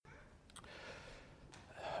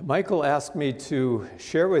Michael asked me to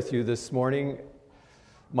share with you this morning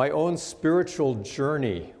my own spiritual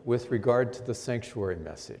journey with regard to the sanctuary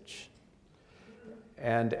message.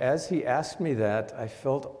 And as he asked me that, I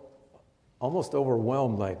felt almost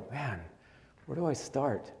overwhelmed, like, man, where do I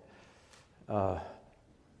start? So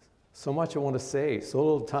much I want to say, so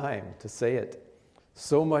little time to say it,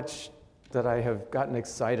 so much that I have gotten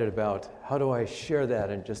excited about. How do I share that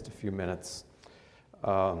in just a few minutes?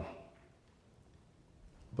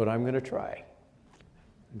 But I'm going to try.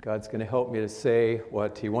 And God's going to help me to say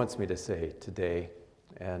what He wants me to say today.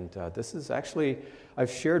 And this is actually, I've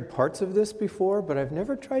shared parts of this before, but I've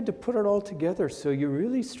never tried to put it all together, so you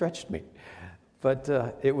really stretched me. But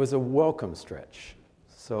it was a welcome stretch.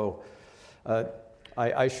 So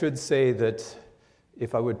I should say that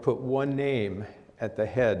if I would put one name at the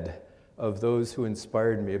head of those who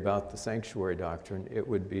inspired me about the sanctuary doctrine, it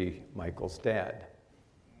would be Michael's dad.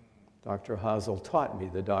 Dr. Hazel taught me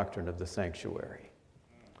the doctrine of the sanctuary.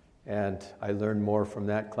 And I learned more from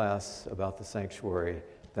that class about the sanctuary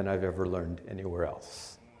than I've ever learned anywhere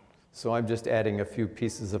else. So I'm just adding a few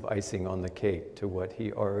pieces of icing on the cake to what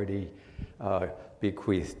he already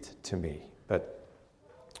bequeathed to me. But,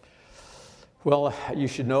 well, you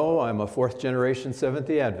should know I'm a fourth-generation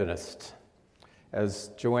Seventh-day Adventist. As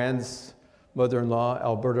Joanne's mother-in-law,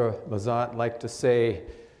 Alberta Mazat, liked to say,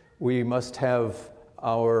 we must have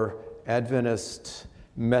our Adventist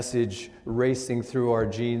message racing through our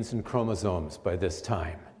genes and chromosomes by this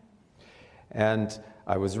time. And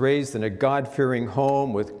I was raised in a God-fearing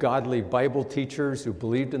home with godly Bible teachers who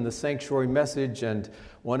believed in the sanctuary message, and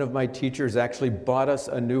one of my teachers actually bought us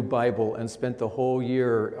a new Bible and spent the whole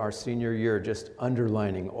year, our senior year, just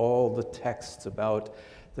underlining all the texts about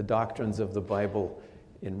the doctrines of the Bible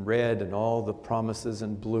in red and all the promises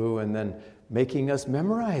in blue, and then making us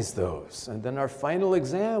memorize those. And then our final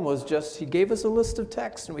exam was just, he gave us a list of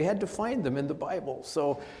texts and we had to find them in the Bible.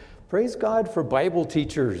 So praise God for Bible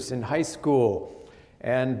teachers in high school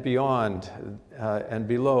and beyond and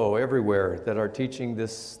below, everywhere, that are teaching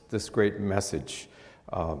this great message.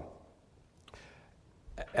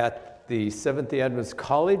 At the Seventh-day Adventist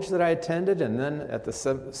college that I attended, and then at the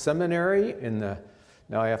seminary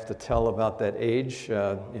now I have to tell about that age,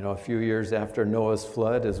 a few years after Noah's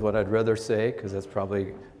flood is what I'd rather say, because that's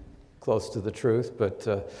probably close to the truth.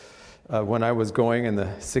 But when I was going in the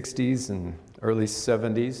 60s and early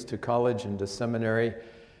 70s to college and to seminary,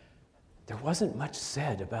 there wasn't much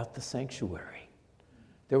said about the sanctuary.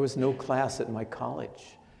 There was no class at my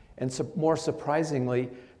college. And more surprisingly,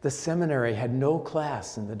 the seminary had no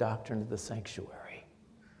class in the doctrine of the sanctuary.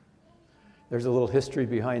 There's a little history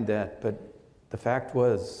behind that, but the fact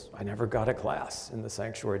was, I never got a class in the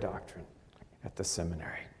sanctuary doctrine at the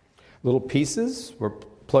seminary. Little pieces were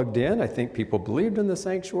plugged in. I think people believed in the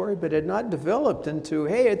sanctuary, but had not developed into,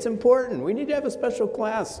 hey, it's important. We need to have a special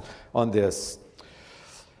class on this.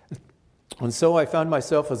 And so I found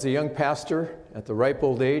myself as a young pastor at the ripe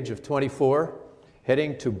old age of 24,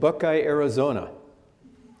 heading to Buckeye, Arizona.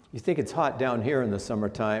 You think it's hot down here in the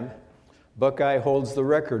summertime. Buckeye holds the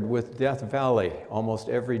record with Death Valley almost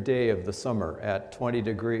every day of the summer at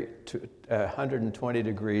 120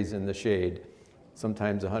 degrees in the shade,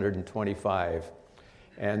 sometimes 125.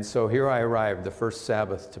 And so here I arrived the first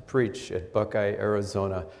Sabbath to preach at Buckeye,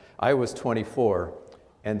 Arizona. I was 24,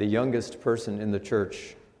 and the youngest person in the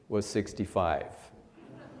church was 65.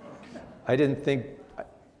 I didn't think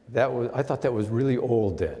I thought that was really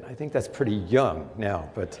old then. I think that's pretty young now,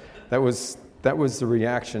 but that was the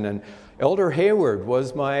reaction. And Elder Hayward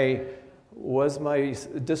was my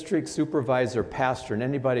district supervisor pastor, and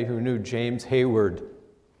anybody who knew James Hayward,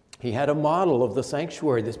 he had a model of the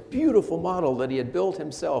sanctuary, this beautiful model that he had built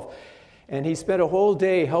himself. And he spent a whole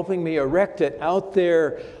day helping me erect it out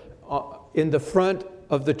there in the front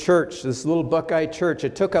of the church, this little Buckeye church.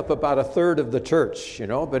 It took up about a third of the church,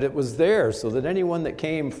 but it was there so that anyone that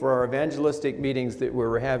came for our evangelistic meetings that we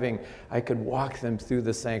were having, I could walk them through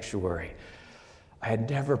the sanctuary. I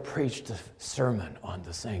had never preached a sermon on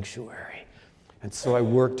the sanctuary. And so I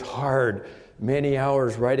worked hard, many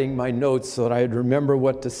hours writing my notes so that I'd remember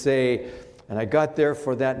what to say. And I got there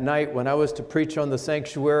for that night when I was to preach on the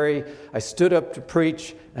sanctuary. I stood up to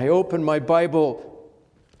preach, and I opened my Bible,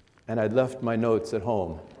 and I'd left my notes at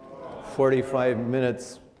home, 45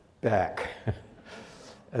 minutes back.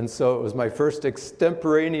 And so it was my first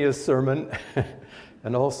extemporaneous sermon,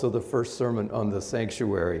 and also the first sermon on the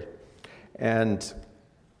sanctuary. And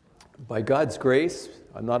by God's grace,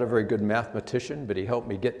 I'm not a very good mathematician, but He helped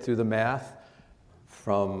me get through the math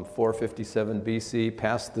from 457 BC,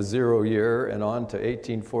 past the 0 year, and on to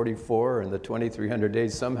 1844, and the 2300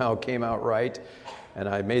 days somehow came out right. And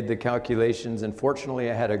I made the calculations, and fortunately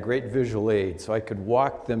I had a great visual aid, so I could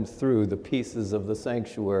walk them through the pieces of the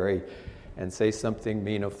sanctuary and say something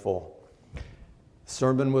meaningful.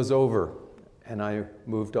 Sermon was over, and I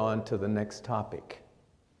moved on to the next topic.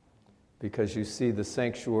 Because you see, the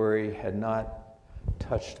sanctuary had not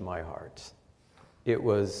touched my heart. It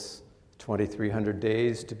was 2,300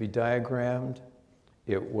 days to be diagrammed.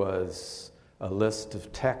 It was a list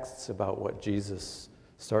of texts about what Jesus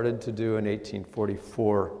started to do in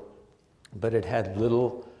 1844, but it had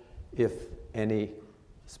little, if any,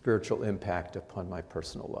 spiritual impact upon my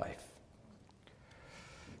personal life.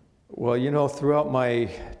 Well, you know, throughout my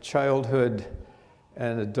childhood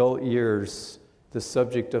and adult years, the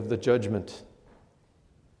subject of the judgment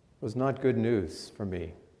was not good news for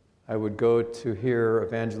me. I would go to hear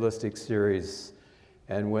evangelistic series,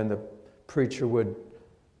 and when the preacher would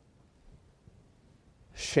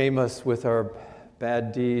shame us with our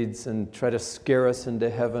bad deeds and try to scare us into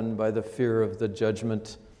heaven by the fear of the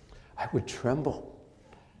judgment, I would tremble.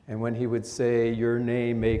 And when he would say, "Your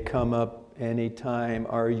name may come up anytime,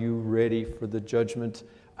 are you ready for the judgment?"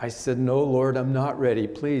 I said, "No, Lord, I'm not ready.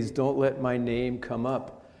 Please don't let my name come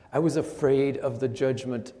up." I was afraid of the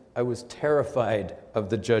judgment. I was terrified of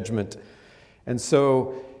the judgment. And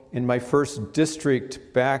so in my first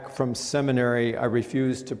district back from seminary, I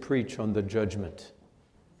refused to preach on the judgment.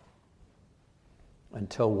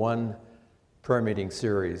 Until one prayer meeting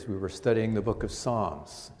series, we were studying the book of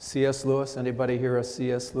Psalms. C.S. Lewis, anybody here a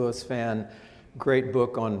C.S. Lewis fan? Great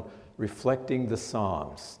book on reflecting the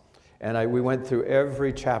Psalms. And we went through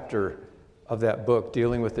every chapter of that book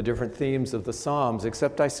dealing with the different themes of the Psalms,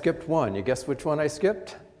 except I skipped one. You guess which one I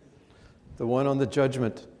skipped? The one on the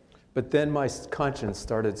judgment. But then my conscience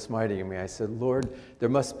started smiting me. I said, "Lord, there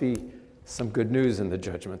must be some good news in the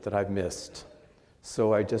judgment that I've missed."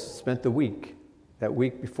 So I just spent that week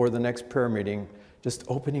before the next prayer meeting, just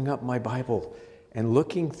opening up my Bible and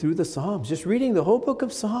looking through the Psalms, just reading the whole book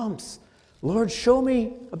of Psalms. Lord, show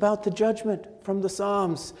me about the judgment from the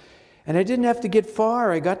Psalms. And I didn't have to get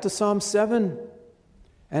far. I got to Psalm 7,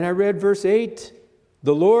 and I read verse 8.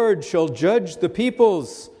 "The Lord shall judge the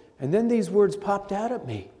peoples." And then these words popped out at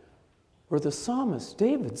me, where the psalmist,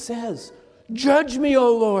 David, says, "Judge me,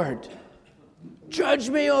 O Lord. Judge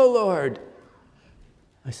me, O Lord."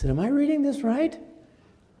 I said, "Am I reading this right?"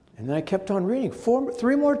 And then I kept on reading.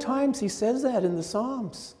 3 more times he says that in the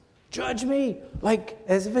Psalms. "Judge me," like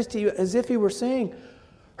as if he were saying,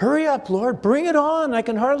 "Hurry up, Lord, bring it on. I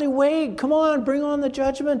can hardly wait. Come on, bring on the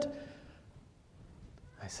judgment."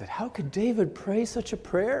 I said, how could David pray such a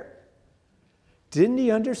prayer? Didn't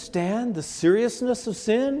he understand the seriousness of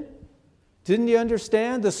sin? Didn't he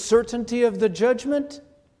understand the certainty of the judgment?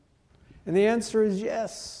 And the answer is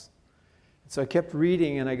yes. So I kept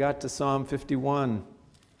reading, and I got to Psalm 51,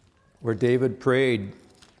 where David prayed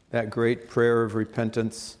that great prayer of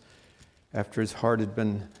repentance after his heart had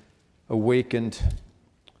been awakened.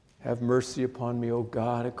 "Have mercy upon me, O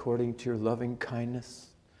God, according to your loving kindness."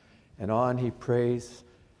 And on he prays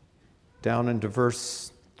down into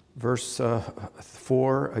verse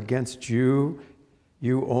 4, "Against you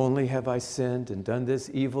only have I sinned and done this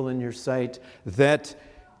evil in your sight, that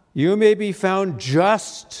you may be found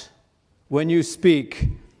just when you speak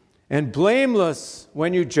and blameless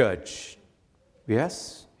when you judge."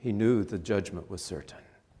 Yes, he knew the judgment was certain.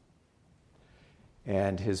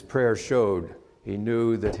 And his prayer showed he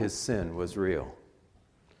knew that his sin was real.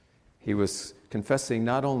 He was confessing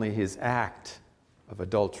not only his act of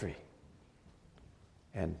adultery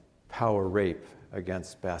and power rape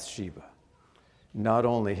against Bathsheba, not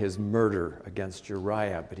only his murder against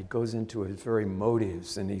Uriah, but he goes into his very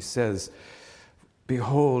motives and he says,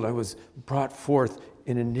 "Behold, I was brought forth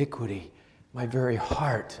in iniquity, my very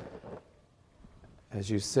heart." As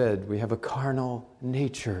you said, we have a carnal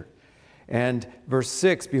nature. And verse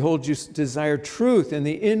 6, "Behold, you desire truth in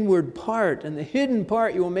the inward part, and the hidden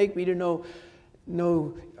part you will make me to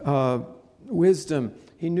know wisdom."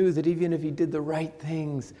 He knew that even if he did the right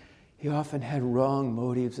things, he often had wrong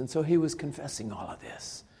motives, and so he was confessing all of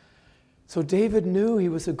this. So David knew he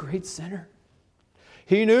was a great sinner.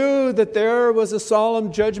 He knew that there was a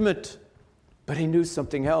solemn judgment, but he knew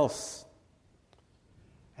something else.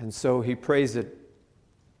 And so he prays it.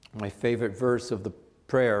 My favorite verse of the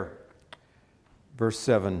prayer, verse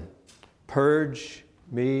 7, "Purge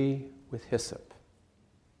me with hyssop,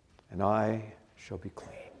 and I shall be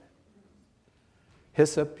clean."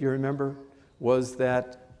 Hyssop, you remember, was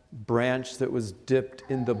that branch that was dipped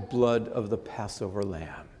in the blood of the Passover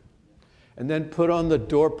lamb and then put on the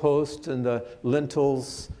doorpost and the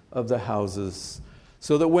lintels of the houses,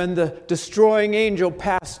 so that when the destroying angel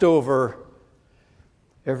passed over,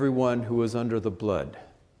 everyone who was under the blood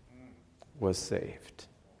was saved.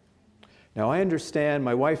 Now I understand,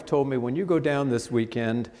 my wife told me, when you go down this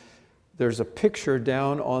weekend, there's a picture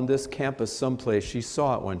down on this campus someplace, she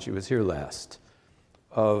saw it when she was here last,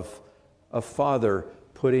 of a father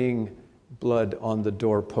putting blood on the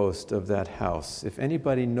doorpost of that house. If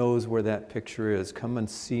anybody knows where that picture is, come and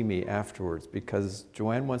see me afterwards, because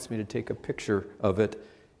Joanne wants me to take a picture of it,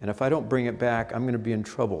 and if I don't bring it back, I'm going to be in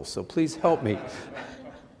trouble. So please help me.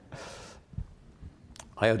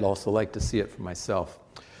 I would also like to see it for myself.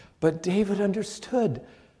 But David understood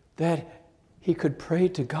that he could pray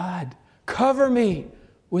to God, cover me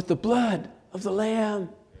with the blood of the Lamb.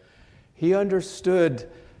 He understood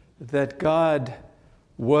that God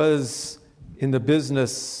was in the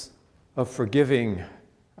business of forgiving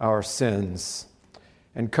our sins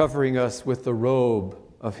and covering us with the robe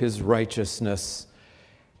of his righteousness.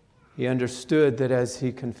 He understood that as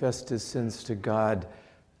he confessed his sins to God,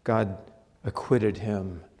 God acquitted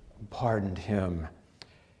him, pardoned him,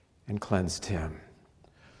 and cleansed him.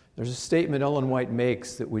 There's a statement Ellen White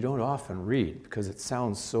makes that we don't often read because it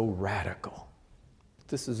sounds so radical.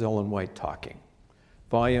 This is Ellen White talking.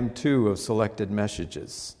 Volume 2 of Selected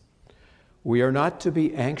Messages. We are not to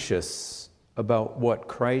be anxious about what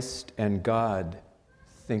Christ and God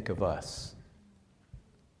think of us.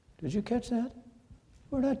 Did you catch that?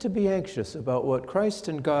 We're not to be anxious about what Christ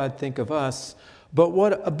and God think of us,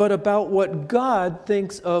 but about what God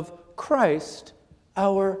thinks of Christ,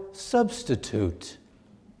 our substitute.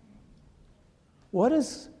 What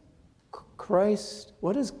does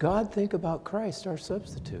God think about Christ, our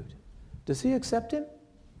substitute? Does he accept him?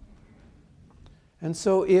 And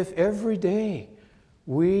so if every day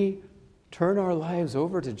we turn our lives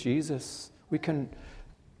over to Jesus, we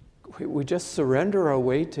just surrender our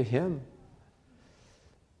way to him,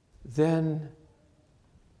 then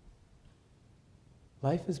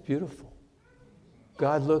life is beautiful.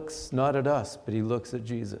 God looks not at us, but he looks at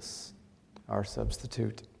Jesus, our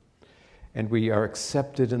substitute. And we are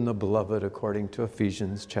accepted in the beloved according to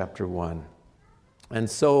Ephesians chapter 1. And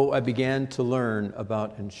so I began to learn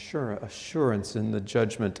about assurance in the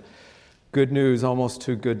judgment. Good news, almost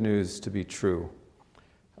too good news to be true.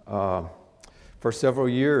 For several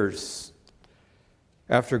years,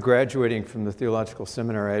 after graduating from the theological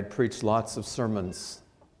seminary, I had preached lots of sermons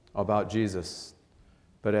about Jesus,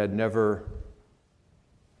 but I had never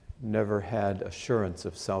had assurance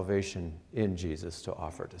of salvation in Jesus to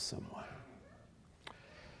offer to someone.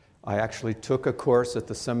 I actually took a course at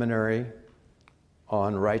the seminary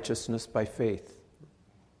on righteousness by faith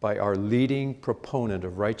by our leading proponent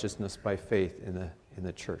of righteousness by faith in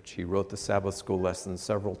the church. He wrote the Sabbath school lesson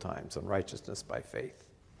several times on righteousness by faith.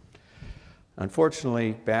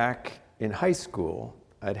 Unfortunately, back in high school,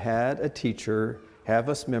 I'd had a teacher have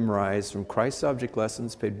us memorize from Christ's Object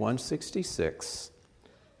Lessons, page 166,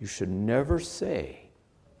 you should never say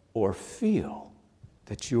or feel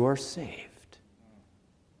that you are saved.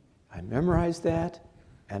 I memorized that,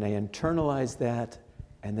 and I internalized that,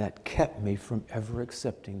 and that kept me from ever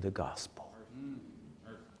accepting the gospel.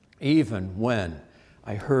 Even when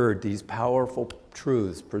I heard these powerful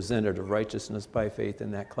truths presented of righteousness by faith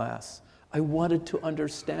in that class, I wanted to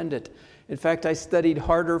understand it. In fact, I studied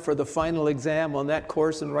harder for the final exam on that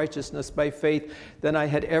course in righteousness by faith than I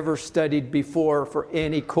had ever studied before for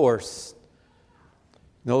any course.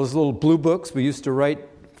 Those little blue books we used to write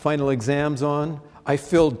final exams on, I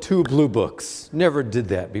filled 2 blue books. Never did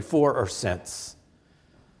that before or since.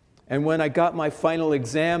 And when I got my final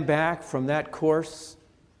exam back from that course,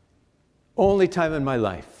 only time in my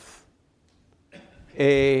life,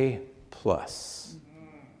 A+.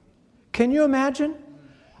 Can you imagine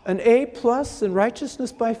an A+ in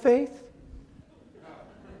righteousness by faith?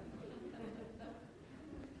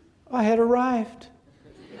 I had arrived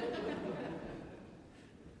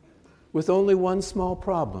with only one small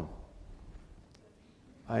problem.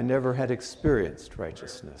 I never had experienced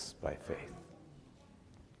righteousness by faith.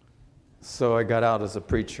 So I got out as a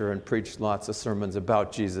preacher and preached lots of sermons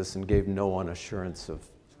about Jesus and gave no one assurance of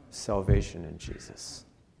salvation in Jesus.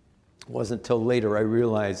 It wasn't until later I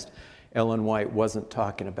realized Ellen White wasn't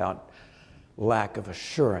talking about lack of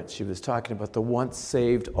assurance. She was talking about the once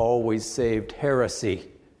saved, always saved heresy.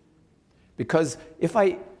 Because if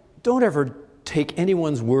I don't ever take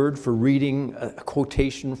anyone's word for reading a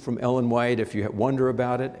quotation from Ellen White, if you wonder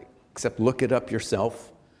about it, except look it up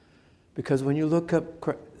yourself. Because when you look up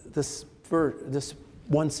this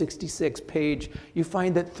 166 page, you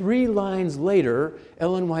find that 3 lines later,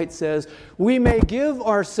 Ellen White says, we may give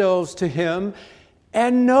ourselves to him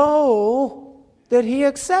and know that he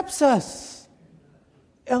accepts us.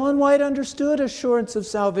 Ellen White understood assurance of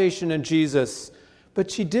salvation in Jesus, But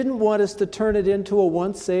she didn't want us to turn it into a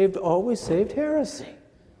once saved, always saved heresy.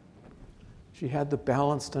 She had the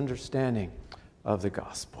balanced understanding of the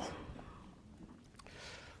gospel.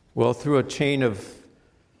 Well, through a chain of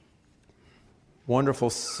wonderful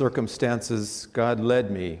circumstances, God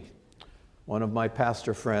led me. One of my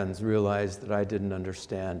pastor friends realized that I didn't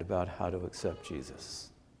understand about how to accept Jesus.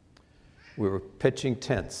 We were pitching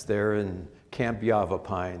tents there in Camp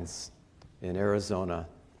Yavapines in Arizona.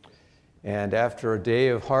 And after a day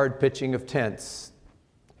of hard pitching of tents,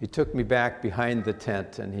 he took me back behind the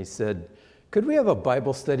tent and he said, "Could we have a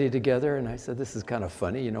Bible study together?" And I said, "This is kind of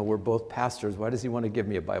funny. We're both pastors. Why does he want to give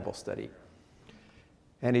me a Bible study?"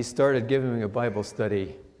 And he started giving me a Bible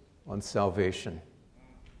study on salvation.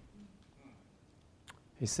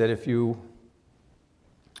 He said, do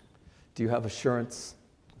you have assurance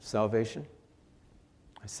of salvation?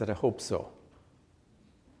 I said, "I hope so."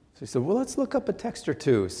 So he said, "Well, let's look up a text or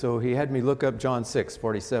two." So he had me look up John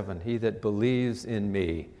 6:47. "He that believes in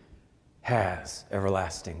me has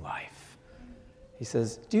everlasting life." He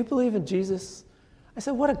says, "Do you believe in Jesus?" I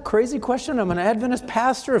said, "What a crazy question. I'm an Adventist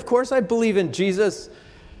pastor. Of course I believe in Jesus."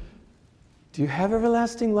 "Do you have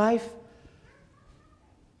everlasting life?"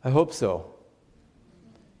 "I hope so."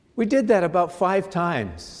 We did that about 5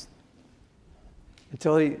 times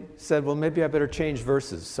until he said, "Well, maybe I better change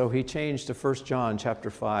verses." So he changed to 1 John chapter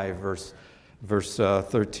 5, verse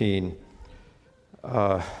 13.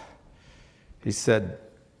 He said,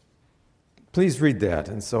 "Please read that."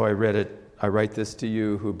 And so I read it. "I write this to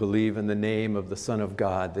you who believe in the name of the Son of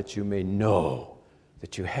God, that you may know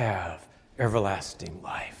that you have everlasting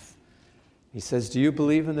life." He says, "Do you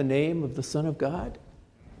believe in the name of the Son of God?"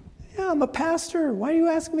 "Yeah, I'm a pastor. Why do you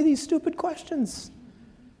ask me these stupid questions?"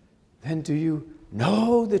 "Then do you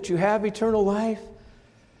know that you have eternal life?"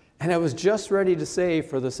 And I was just ready to say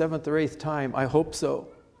for the 7th or 8th time, "I hope so,"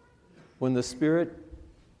 when the Spirit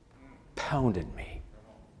pounded me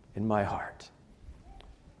in my heart.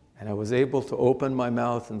 And I was able to open my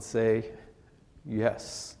mouth and say,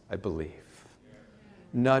 "Yes, I believe."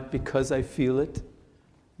 Not because I feel it,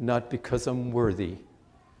 not because I'm worthy,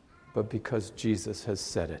 but because Jesus has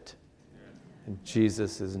said it. And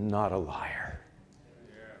Jesus is not a liar.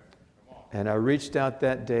 And I reached out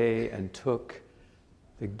that day and took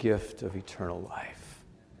the gift of eternal life.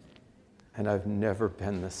 And I've never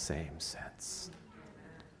been the same since.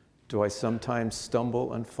 Do I sometimes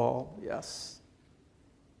stumble and fall? Yes.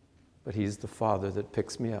 But He's the Father that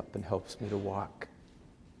picks me up and helps me to walk.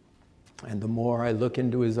 And the more I look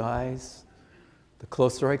into His eyes, the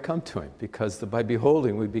closer I come to Him, because by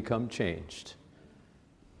beholding we become changed.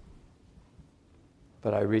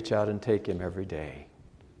 But I reach out and take Him every day.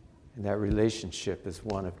 And that relationship is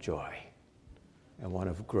one of joy and one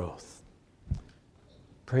of growth.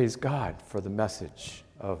 Praise God for the message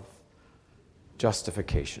of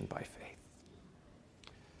justification by faith.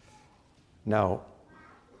 Now,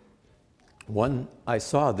 when I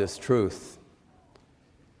saw this truth,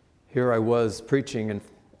 here I was preaching in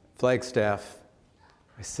Flagstaff.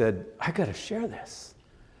 I said, "I got to share this.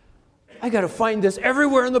 I got to find this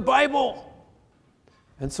everywhere in the Bible."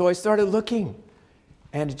 And so I started looking.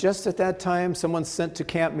 And just at that time, someone sent to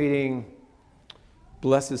camp meeting,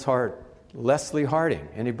 bless his heart, Leslie Harding.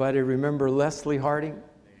 Anybody remember Leslie Harding?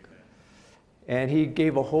 And he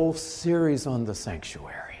gave a whole series on the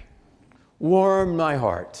sanctuary. Warmed my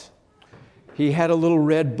heart. He had a little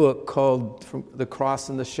red book called The Cross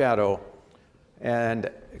and the Shadow,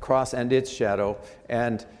 and Cross and Its Shadow.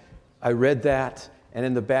 And I read that, and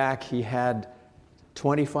in the back he had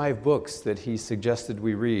 25 books that he suggested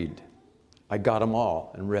we read. I got them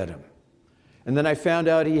all and read them. And then I found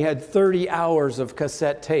out he had 30 hours of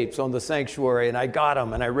cassette tapes on the sanctuary, and I got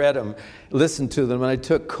them and I read them, listened to them, and I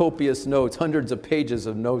took copious notes, hundreds of pages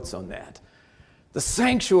of notes on that. The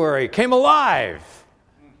sanctuary came alive.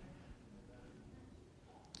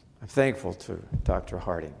 I'm thankful to Dr.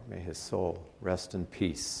 Harding. May his soul rest in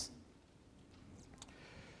peace.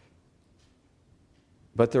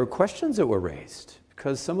 But there were questions that were raised,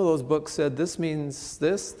 because some of those books said this means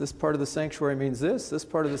this part of the sanctuary means this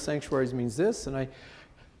part of the sanctuary means this, and I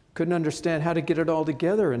couldn't understand how to get it all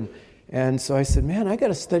together. And so I said, man, I got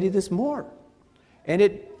to study this more. And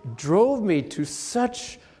it drove me to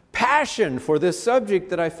such passion for this subject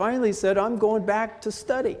that I finally said, I'm going back to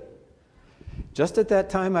study. Just at that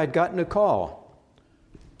time, I'd gotten a call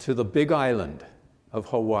to the big island of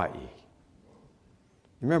Hawaii.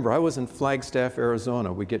 Remember, I was in Flagstaff,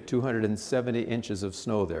 Arizona. We get 270 inches of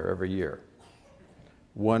snow there every year.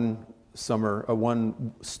 One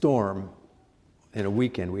storm in a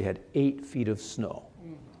weekend, we had 8 feet of snow.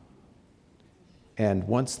 And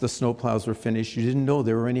once the snowplows were finished, you didn't know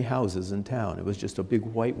there were any houses in town. It was just a big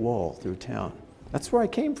white wall through town. That's where I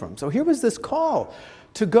came from. So here was this call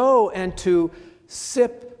to go and to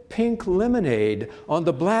sip pink lemonade on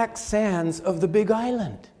the black sands of the Big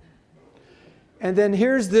Island. And then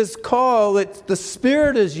here's this call that the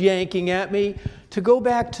Spirit is yanking at me to go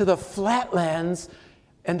back to the flatlands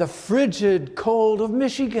and the frigid cold of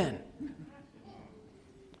Michigan.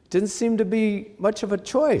 Didn't seem to be much of a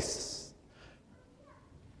choice,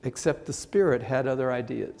 except the Spirit had other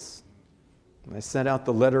ideas. I sent out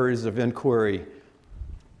the letters of inquiry,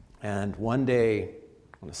 and one day,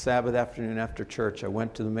 on a Sabbath afternoon after church, I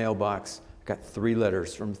went to the mailbox. I got 3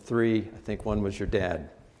 letters from 3, I think one was your dad,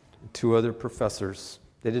 and 2 other professors.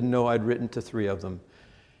 They didn't know I'd written to 3 of them.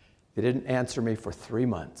 They didn't answer me for 3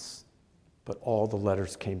 months, but all the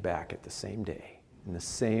letters came back at the same day, in the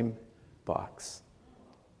same box,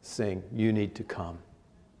 saying, you need to come.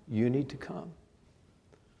 You need to come.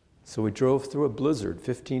 So we drove through a blizzard,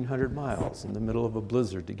 1,500 miles in the middle of a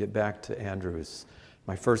blizzard to get back to Andrews.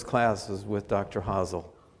 My first class was with Dr.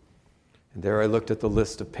 Hazel. And there I looked at the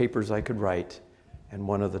list of papers I could write, and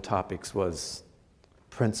one of the topics was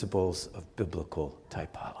Principles of Biblical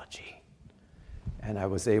Typology. And I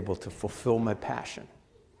was able to fulfill my passion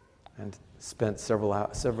and spent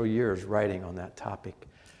several years writing on that topic.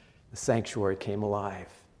 The sanctuary came alive.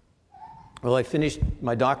 Well, I finished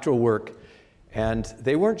my doctoral work, and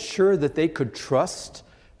they weren't sure that they could trust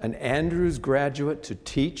an Andrews graduate to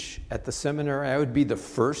teach at the seminary. I would be the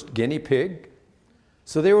first guinea pig.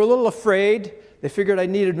 So they were a little afraid. They figured I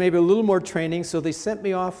needed maybe a little more training, so they sent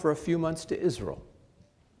me off for a few months to Israel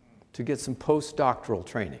to get some postdoctoral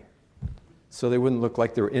training, so they wouldn't look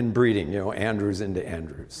like they were inbreeding, Andrews into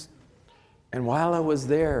Andrews. And while I was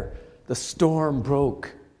there, the storm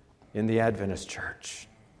broke in the Adventist church.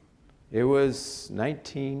 It was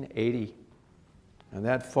 1980. And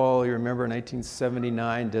that fall, you remember,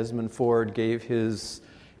 1979, Desmond Ford gave his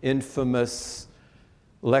infamous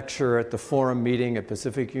lecture at the Forum meeting at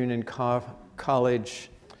Pacific Union College.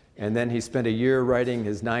 And then he spent a year writing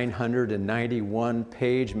his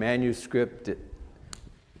 991-page manuscript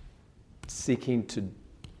seeking to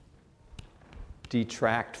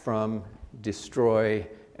detract from, destroy,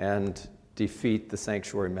 and defeat the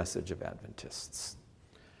sanctuary message of Adventists.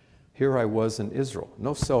 Here I was in Israel.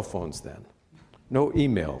 No cell phones then. No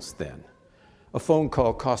emails then. A phone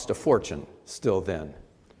call cost a fortune still then.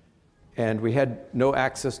 And we had no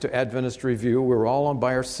access to Adventist Review. We were all on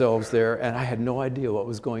by ourselves there, and I had no idea what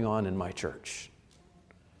was going on in my church.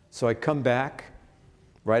 So I come back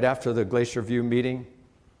right after the Glacier View meeting.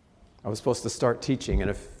 I was supposed to start teaching in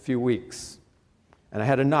a few weeks. And I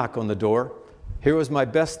had a knock on the door. Here was my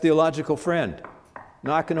best theological friend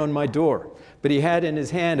knocking on my door. But he had in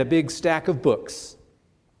his hand a big stack of books.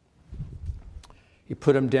 He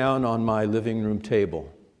put them down on my living room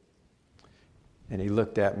table. And he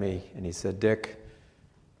looked at me and he said, Dick,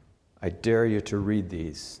 I dare you to read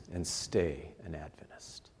these and stay an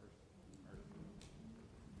Adventist. I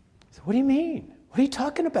said, what do you mean? What are you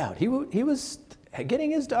talking about? He was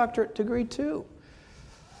getting his doctorate degree too.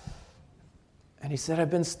 And he said, I've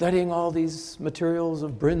been studying all these materials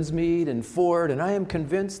of Brinsmead and Ford, and I am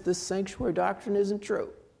convinced this sanctuary doctrine isn't true.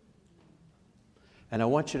 And I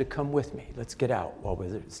want you to come with me. Let's get out while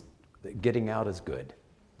getting out is good.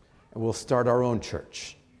 And we'll start our own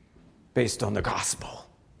church based on the gospel.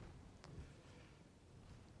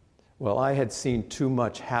 Well, I had seen too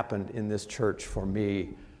much happen in this church for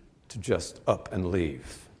me to just up and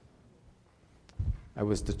leave. I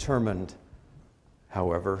was determined,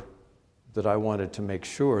 however, that I wanted to make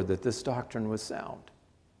sure that this doctrine was sound.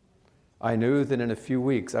 I knew that in a few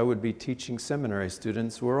weeks I would be teaching seminary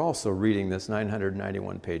students who were also reading this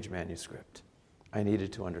 991-page manuscript. I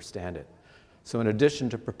needed to understand it. So in addition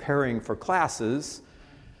to preparing for classes,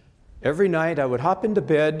 every night I would hop into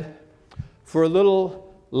bed for a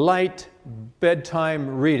little light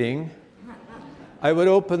bedtime reading. I would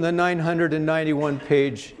open the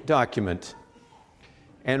 991-page document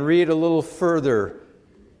and read a little further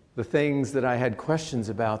the things that I had questions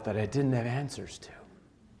about that I didn't have answers to.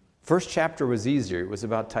 First chapter was easier. It was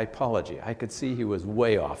about typology. I could see he was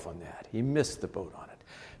way off on that. He missed the boat on it.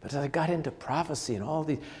 But as I got into prophecy and all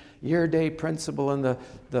the year-day principle and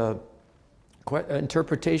the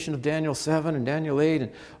interpretation of Daniel 7 and Daniel 8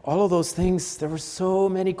 and all of those things, there were so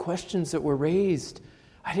many questions that were raised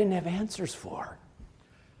I didn't have answers for.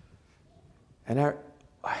 And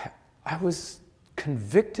I was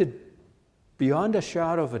convicted beyond a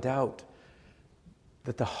shadow of a doubt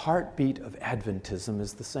that the heartbeat of Adventism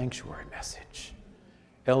is the sanctuary message.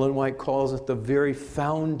 Ellen White calls it the very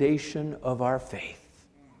foundation of our faith.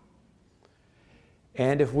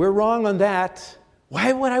 And if we're wrong on that,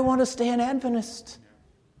 why would I want to stay an Adventist?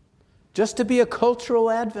 Just to be a cultural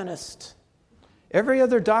Adventist. Every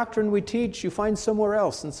other doctrine we teach, you find somewhere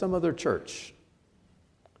else in some other church.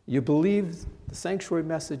 You believe the sanctuary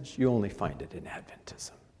message, you only find it in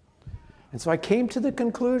Adventism. And so I came to the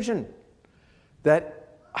conclusion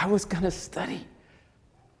that I was going to study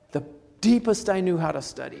the deepest I knew how to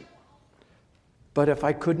study. But if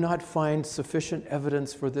I could not find sufficient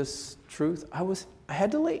evidence for this truth, I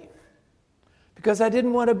had to leave. Because I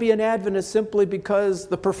didn't want to be an Adventist simply because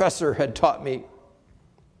the professor had taught me,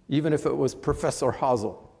 even if it was Professor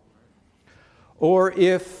Hazel. Or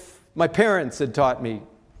if my parents had taught me,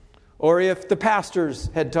 or if the pastors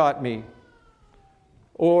had taught me,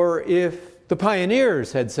 or if the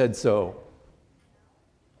pioneers had said so,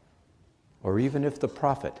 or even if the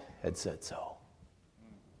prophet had said so.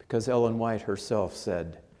 Because Ellen White herself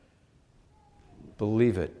said,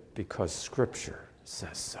 believe it because Scripture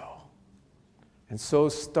says so. And so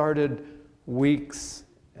started weeks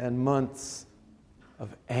and months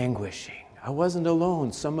of anguishing. I wasn't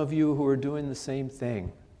alone. Some of you who are doing the same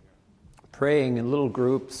thing, praying in little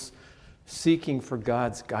groups, seeking for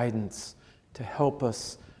God's guidance to help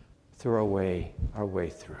us through our way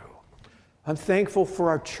through. I'm thankful for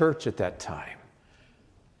our church at that time.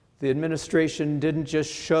 The administration didn't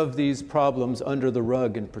just shove these problems under the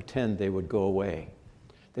rug and pretend they would go away.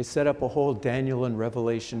 They set up a whole Daniel and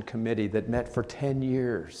Revelation committee that met for 10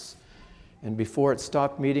 years. And before it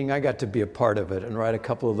stopped meeting, I got to be a part of it and write a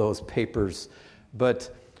couple of those papers.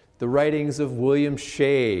 But the writings of William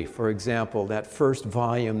Shea, for example, that first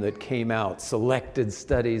volume that came out, Selected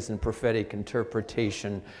Studies in Prophetic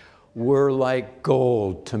Interpretation, were like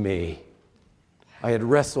gold to me. I had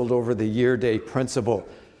wrestled over the year-day principle.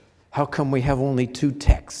 How come we have only two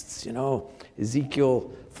texts?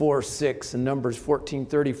 Ezekiel 4:6 and Numbers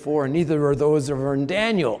 14:34, and neither of those are in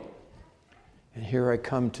Daniel. And here I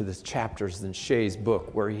come to the chapters in Shea's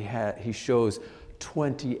book where he shows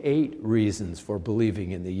 28 reasons for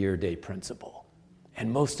believing in the year-day principle.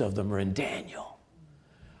 And most of them are in Daniel.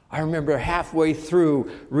 I remember halfway through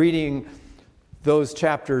reading those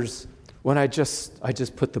chapters when I just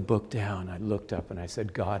put the book down. I looked up and I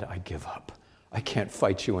said, God, I give up. I can't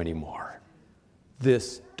fight you anymore.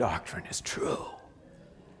 This doctrine is true.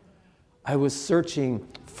 I was searching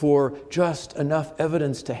for just enough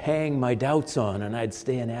evidence to hang my doubts on, and I'd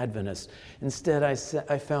stay an Adventist. Instead, I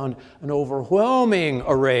found an overwhelming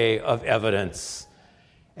array of evidence,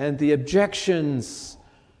 and the objections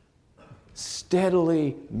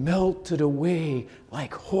steadily melted away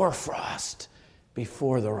like hoarfrost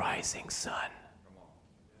before the rising sun.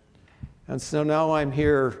 And so now I'm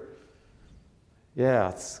here.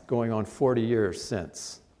 It's going on 40 years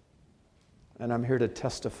since. And I'm here to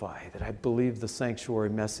testify that I believe the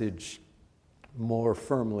sanctuary message more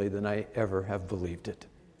firmly than I ever have believed it.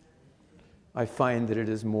 I find that it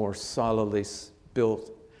is more solidly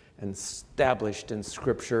built and established in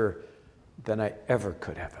Scripture than I ever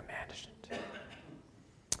could have imagined.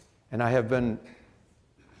 And I've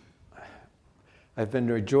been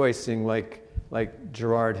rejoicing, like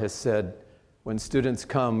Gerard has said, when students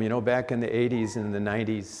come, back in the 80s and the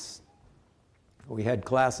 90s, we had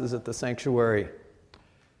classes at the sanctuary,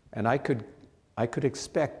 and I could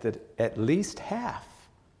expect that at least half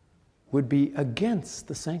would be against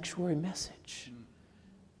the sanctuary message.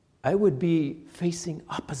 I would be facing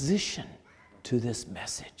opposition to this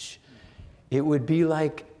message. It would be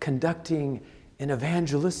like conducting an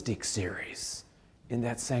evangelistic series in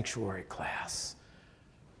that sanctuary class,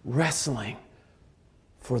 wrestling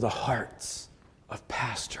for the hearts of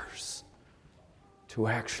pastors to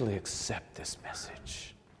actually accept this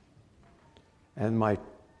message. And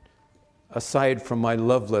aside from my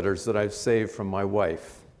love letters that I've saved from my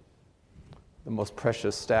wife, the most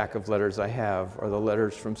precious stack of letters I have are the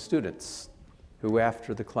letters from students who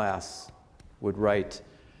after the class would write,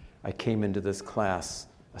 I came into this class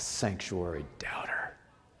a sanctuary doubter,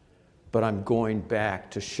 but I'm going back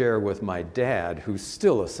to share with my dad, who's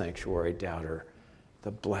still a sanctuary doubter,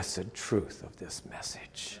 the blessed truth of this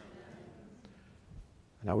message.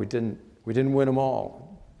 Now, we didn't win them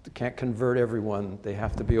all. We can't convert everyone. They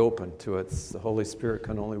have to be open to it. The Holy Spirit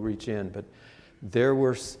can only reach in. But there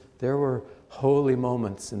were holy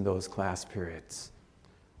moments in those class periods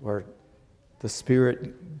where the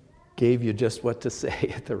Spirit gave you just what to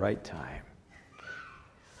say at the right time.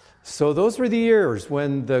 So those were the years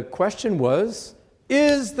when the question was,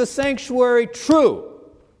 is the sanctuary true?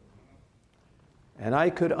 And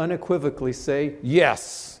I could unequivocally say,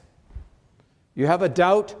 yes. You have a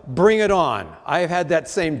doubt? Bring it on. I've had that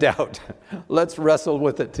same doubt. Let's wrestle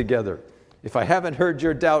with it together. If I haven't heard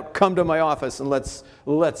your doubt, come to my office and let's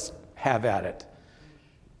have at it.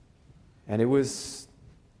 And it was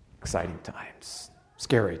exciting times,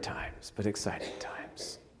 scary times, but exciting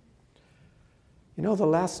times. You know, the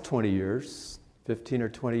last 20 years, 15 or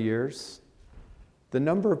 20 years, the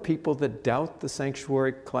number of people that doubt the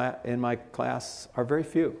sanctuary in my class are very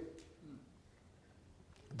few.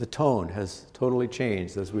 The tone has totally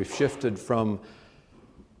changed as we've shifted from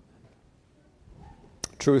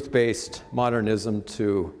truth-based modernism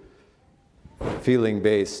to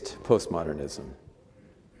feeling-based postmodernism.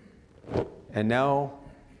 And now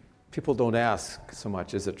people don't ask so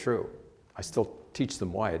much, is it true? I still teach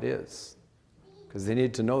them why it is, because they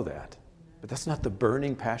need to know that. But that's not the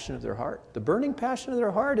burning passion of their heart. The burning passion of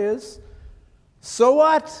their heart is, so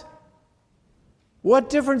what? What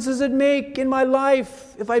difference does it make in my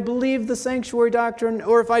life if I believe the sanctuary doctrine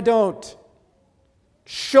or if I don't?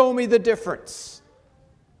 Show me the difference.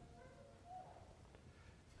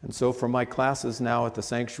 And so for my classes now at the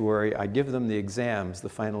sanctuary, I give them the exams, the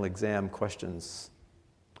final exam questions,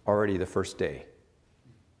 already the first day.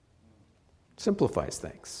 Simplifies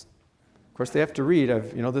things. Of course, they have to read.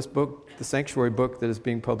 This book, the sanctuary book that is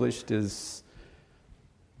being published, is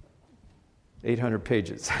 800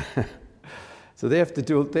 pages. So they have to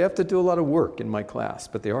do a lot of work in my class,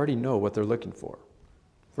 but they already know what they're looking for.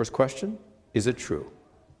 First question, is it true?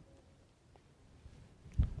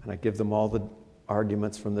 And I give them all the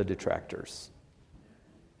arguments from the detractors.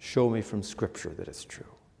 Show me from Scripture that it's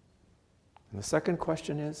true. And the second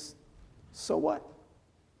question is, so what?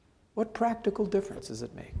 What practical difference does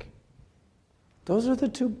it make? Those are the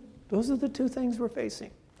two things we're facing.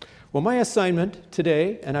 Well, my assignment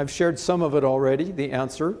today, and I've shared some of it already, the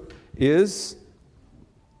answer is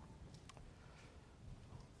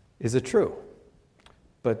it true?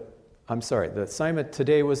 But I'm sorry, the assignment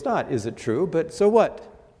today was not, is it true? But so what?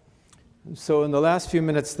 So in the last few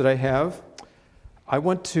minutes that I have, I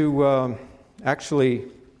want to actually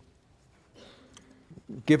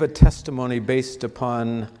give a testimony based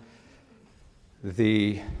upon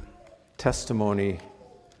the testimony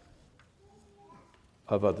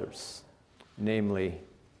of others, namely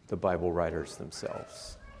the Bible writers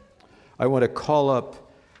themselves. I want to call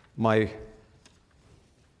up my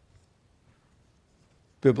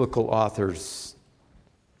biblical authors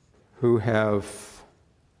who have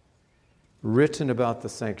written about the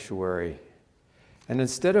sanctuary, and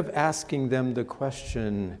instead of asking them the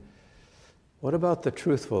question, what about the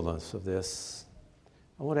truthfulness of this?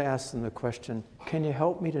 I want to ask them the question, can you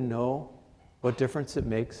help me to know what difference it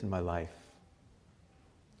makes in my life?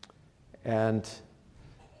 And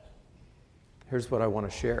here's what I want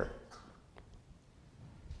to share.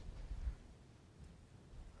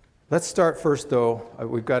 Let's start first, though.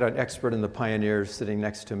 We've got an expert in the pioneers sitting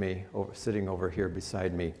next to me, sitting over here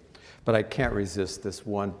beside me. But I can't resist this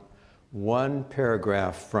one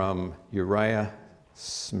paragraph from Uriah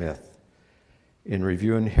Smith in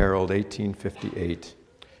Review and Herald, 1858.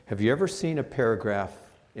 Have you ever seen a paragraph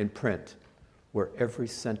in print where every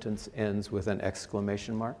sentence ends with an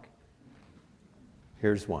exclamation mark?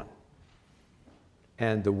 Here's one.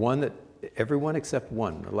 And the one that, everyone except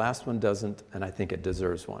one, the last one doesn't, and I think it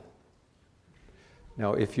deserves one.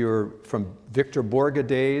 Now, if you're from Victor Borge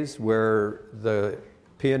days, where the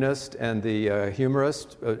pianist and the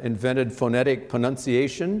humorist invented phonetic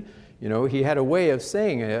pronunciation, he had a way of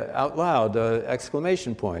saying out loud,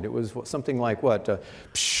 exclamation point. It was something like what?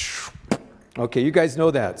 Okay, you guys know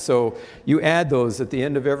that. So you add those at the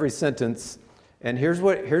end of every sentence, and here's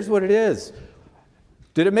what it is.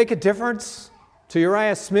 Did it make a difference to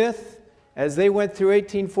Uriah Smith as they went through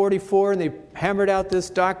 1844 and they hammered out this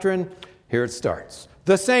doctrine? Here it starts.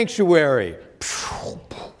 The sanctuary.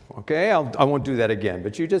 Okay, I won't do that again,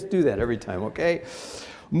 but you just do that every time, okay?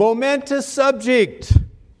 Momentous subject.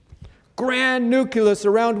 Grand nucleus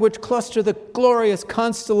around which cluster the glorious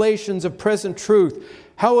constellations of present truth.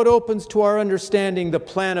 How it opens to our understanding the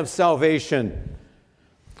plan of salvation.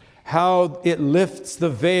 How it lifts the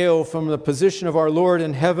veil from the position of our Lord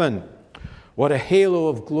in heaven. What a halo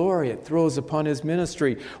of glory it throws upon his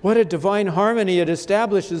ministry. What a divine harmony it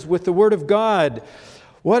establishes with the Word of God.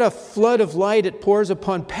 What a flood of light it pours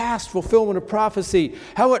upon past fulfillment of prophecy.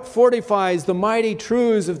 How it fortifies the mighty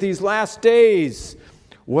truths of these last days.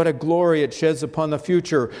 What a glory it sheds upon the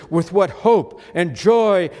future. With what hope and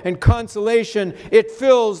joy and consolation it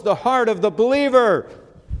fills the heart of the believer.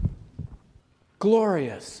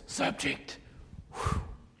 Glorious subject. Whew.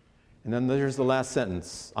 And then there's the last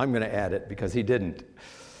sentence. I'm going to add it because he didn't.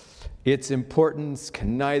 Its importance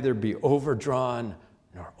can neither be overdrawn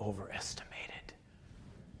nor overestimated.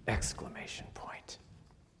 Exclamation point.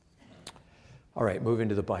 All right, moving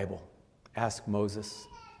to the Bible. Ask Moses.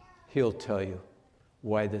 He'll tell you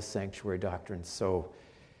why this sanctuary doctrine is so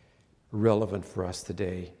relevant for us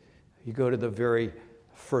today. You go to the very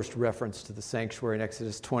first reference to the sanctuary in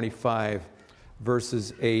Exodus 25,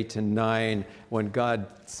 verses 8 and 9, when God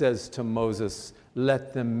says to Moses,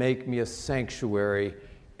 let them make me a sanctuary.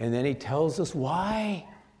 And then he tells us why.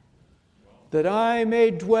 That I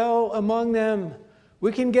may dwell among them.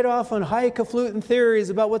 We can get off on highfalutin theories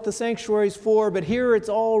about what the sanctuary is for, but here it's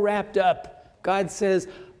all wrapped up. God says,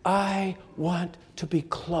 I want to be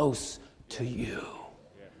close to you.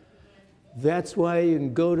 That's why you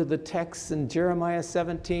can go to the texts in Jeremiah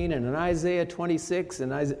 17 and in Isaiah 26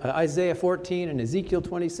 and Isaiah 14 and Ezekiel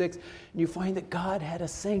 26, and you find that God had a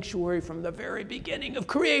sanctuary from the very beginning of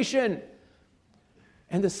creation.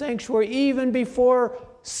 And the sanctuary, even before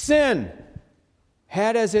sin,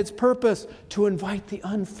 had as its purpose to invite the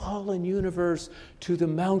unfallen universe to the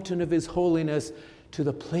mountain of his holiness, to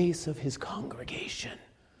the place of his congregation,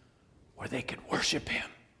 where they could worship him.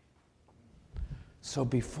 So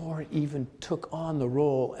before it even took on the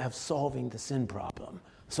role of solving the sin problem,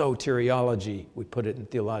 soteriology, we put it in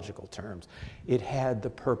theological terms, it had the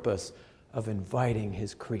purpose of inviting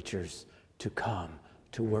his creatures to come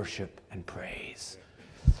to worship and praise.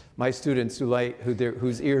 My students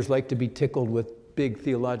whose ears like to be tickled with big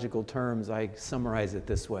theological terms, I summarize it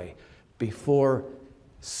this way. Before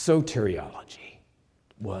soteriology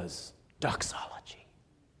was doxology.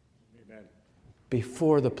 Amen.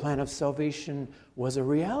 Before the plan of salvation was a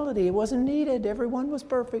reality, it wasn't needed. Everyone was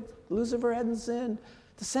perfect. Lucifer hadn't sinned.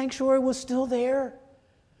 The sanctuary was still there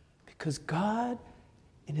because God,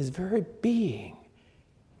 in his very being,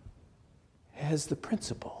 has the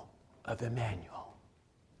principle of Emmanuel,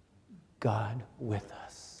 God with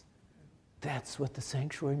us. That's what the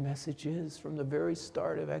sanctuary message is from the very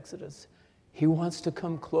start of Exodus. He wants to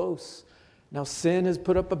come close. Now, sin has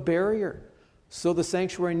put up a barrier. So the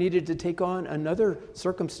sanctuary needed to take on another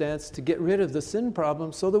circumstance to get rid of the sin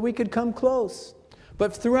problem so that we could come close.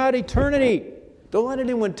 But throughout eternity, don't let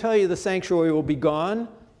anyone tell you the sanctuary will be gone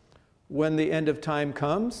when the end of time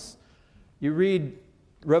comes. You read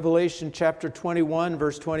Revelation chapter 21,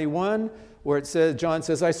 verse 21, where it says, John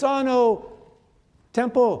says, I saw no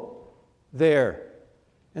temple there.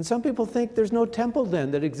 And some people think there's no temple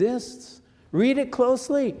then that exists. Read it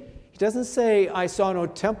closely. He doesn't say, I saw no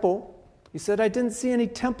temple. He said, I didn't see any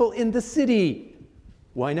temple in the city.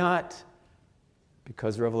 Why not?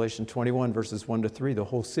 Because Revelation 21, verses 1 to 3, the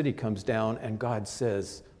whole city comes down and God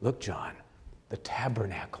says, look, John, the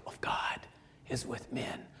tabernacle of God is with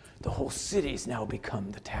men. The whole city's now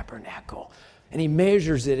become the tabernacle. And he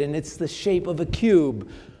measures it, and it's the shape of a cube,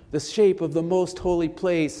 the shape of the most holy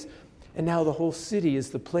place. And now the whole city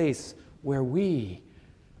is the place where we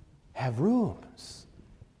have rooms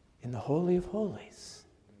in the Holy of Holies.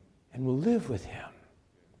 And will live with him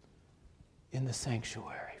in the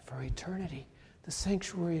sanctuary for eternity. The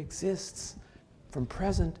sanctuary exists from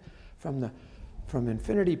present, from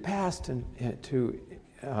infinity past and to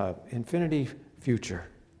infinity future,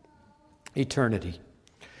 eternity.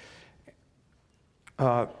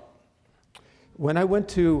 When I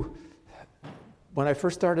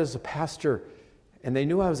first started as a pastor, and they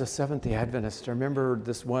knew I was a Seventh-day Adventist, I remember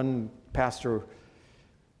this one pastor,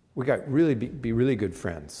 we got be really good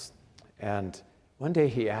friends. And one day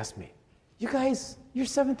he asked me, you guys, you're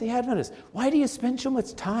Seventh-day Adventists. Why do you spend so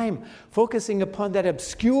much time focusing upon that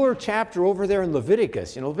obscure chapter over there in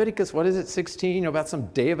Leviticus? Leviticus, what is it, 16, about some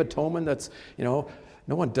Day of Atonement that's, no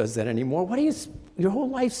one does that anymore. Your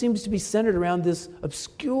whole life seems to be centered around this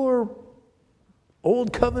obscure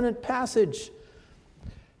Old Covenant passage.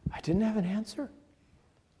 I didn't have an answer.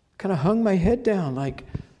 Kind of hung my head down like,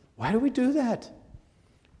 why do we do that?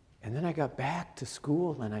 And then I got back to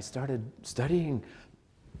school and I started studying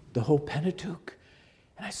the whole Pentateuch.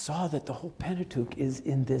 And I saw that the whole Pentateuch is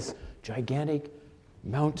in this gigantic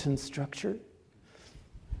mountain structure,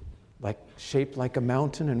 shaped like a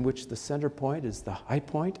mountain in which the center point is the high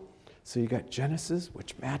point. So you got Genesis,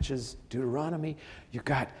 which matches Deuteronomy. You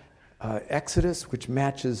got Exodus, which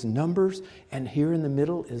matches Numbers. And here in the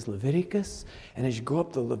middle is Leviticus. And as you go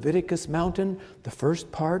up the Leviticus mountain, the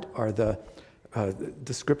first part are the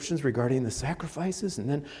descriptions regarding the sacrifices, and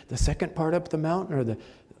then the second part up the mountain are the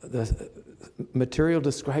material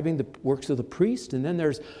describing the works of the priest, and then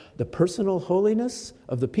there's the personal holiness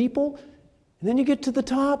of the people, and then you get to the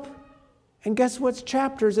top, and guess what's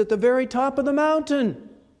chapters at the very top of the mountain?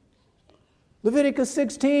 Leviticus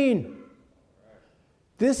 16.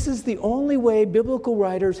 This is the only way biblical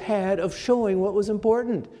writers had of showing what was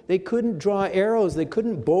important. They couldn't draw arrows, they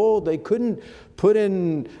couldn't bold, they couldn't put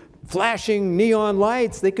in flashing neon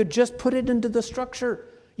lights. They could just put it into the structure.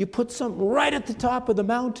 You put something right at the top of the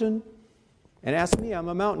mountain. And ask me, I'm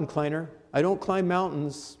a mountain climber. I don't climb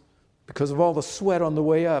mountains because of all the sweat on the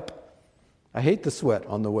way up. I hate the sweat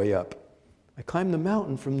on the way up. I climb the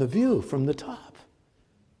mountain from the view, from the top.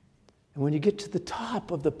 And when you get to the top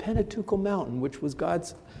of the Pentateuchal Mountain, which was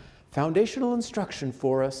God's foundational instruction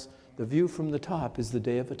for us, the view from the top is the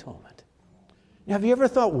Day of Atonement. Now, have you ever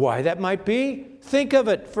thought why that might be? Think of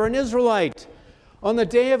it for an Israelite. On the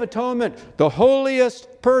Day of Atonement, the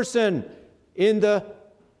holiest person in the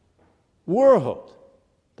world,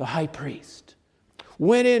 the high priest,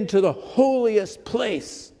 went into the holiest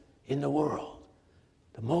place in the world,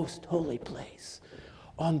 the most holy place,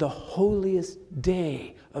 on the holiest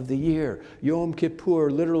day of the year. Yom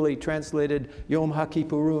Kippur, literally translated Yom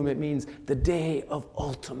HaKippurim, it means the day of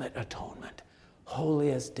ultimate atonement,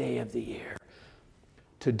 holiest day of the year,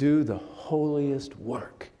 to do the holiest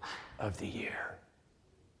work of the year.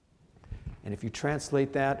 And if you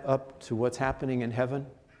translate that up to what's happening in heaven,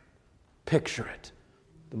 picture it.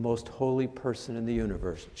 The most holy person in the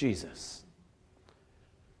universe, Jesus,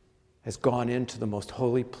 has gone into the most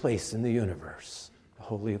holy place in the universe, the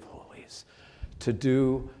Holy of Holies, to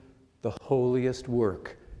do the holiest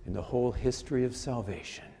work in the whole history of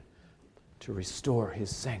salvation, to restore his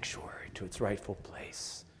sanctuary to its rightful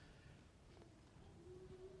place.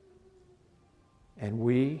 And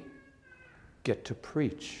we get to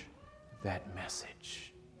preach that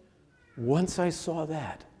message. Once I saw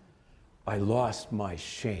that, I lost my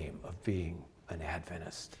shame of being an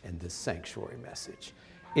Adventist in this sanctuary message.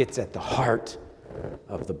 It's at the heart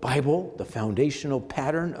of the Bible, the foundational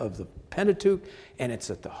pattern of the Pentateuch, and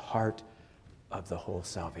it's at the heart of the whole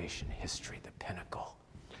salvation history, the pinnacle.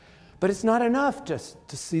 But it's not enough just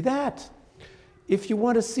to see that. If you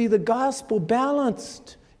want to see the gospel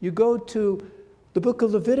balanced, you go to the book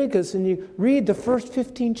of Leviticus and you read the first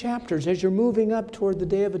 15 chapters as you're moving up toward the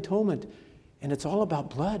Day of Atonement, and it's all about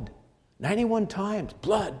blood. 91 times,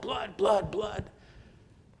 blood, blood, blood, blood.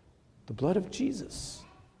 The blood of Jesus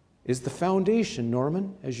is the foundation,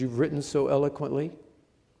 Norman, as you've written so eloquently,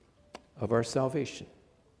 of our salvation.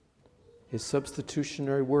 His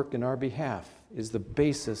substitutionary work in our behalf is the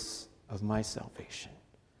basis of my salvation.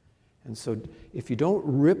 And so if you don't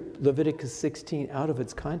rip Leviticus 16 out of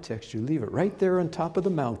its context, you leave it right there on top of the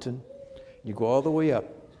mountain, you go all the way up,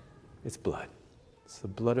 it's blood. It's the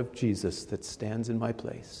blood of Jesus that stands in my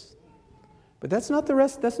place. But that's not the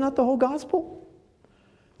rest, that's not the whole gospel.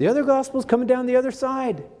 The other gospel's coming down the other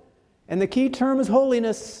side. And the key term is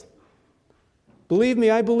holiness. Believe me,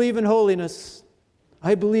 I believe in holiness.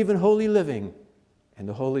 I believe in holy living. And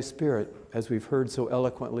the Holy Spirit, as we've heard so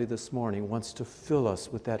eloquently this morning, wants to fill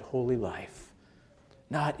us with that holy life.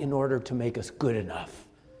 Not in order to make us good enough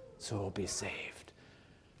so we'll be saved,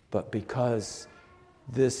 but because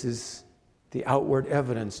this is the outward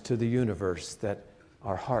evidence to the universe that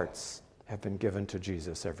our hearts have been given to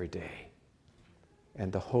Jesus every day.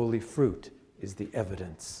 And the holy fruit is the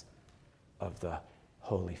evidence of the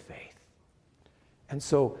holy faith. And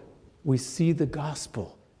so we see the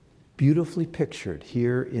gospel beautifully pictured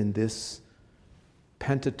here in this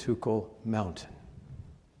Pentateuchal mountain.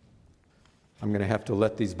 I'm going to have to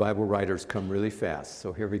let these Bible writers come really fast,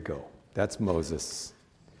 so here we go. That's Moses.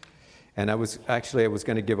 And I was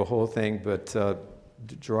going to give a whole thing, but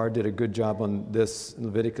Gerard did a good job on this in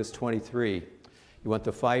Leviticus 23. You want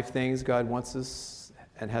the 5 things God wants us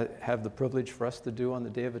and have the privilege for us to do on the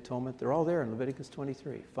Day of Atonement? They're all there in Leviticus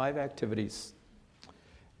 23. 5 activities.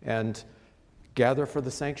 And gather for the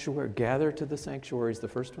sanctuary. Gather to the sanctuary is the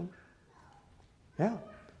first one. Yeah.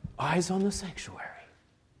 Eyes on the sanctuary.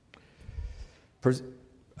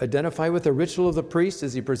 Identify with the ritual of the priest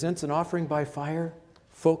as he presents an offering by fire.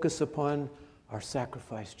 Focus upon our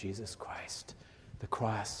sacrifice, Jesus Christ. The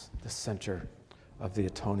cross, the center of the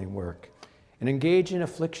atoning work. And engage in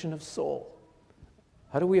affliction of soul.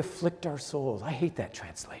 How do we afflict our souls? I hate that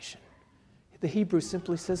translation. The Hebrew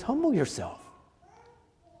simply says, humble yourself.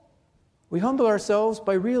 We humble ourselves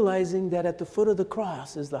by realizing that at the foot of the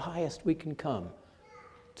cross is the highest we can come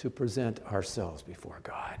to present ourselves before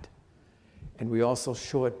God. And we also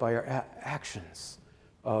show it by our actions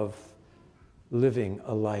of living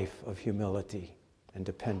a life of humility and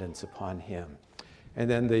dependence upon Him. And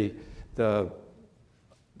then the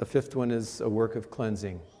fifth one is a work of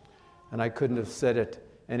cleansing. And I couldn't have said it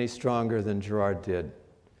any stronger than Gerard did.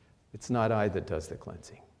 It's not I that does the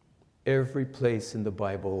cleansing. Every place in the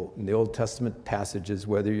Bible, in the Old Testament passages,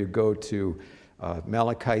 whether you go to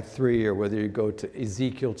Malachi 3 or whether you go to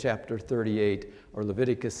Ezekiel chapter 38 or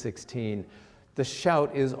Leviticus 16, the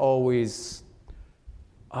shout is always,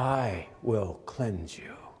 I will cleanse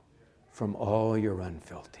you from all your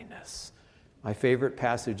unfilthiness. My favorite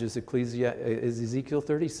passage is Ezekiel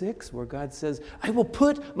 36, where God says, I will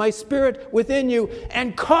put my spirit within you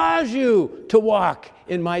and cause you to walk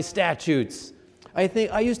in my statutes.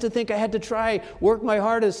 I used to think I had to work my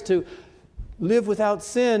hardest to live without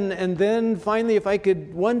sin, and then finally, if I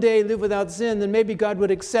could one day live without sin, then maybe God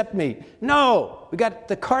would accept me. No! We got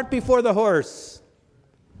the cart before the horse.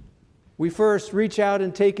 We first reach out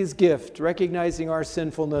and take his gift, recognizing our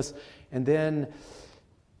sinfulness, and then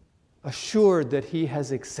assured that he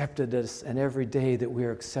has accepted us, and every day that we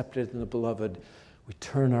are accepted in the beloved, we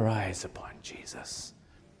turn our eyes upon Jesus.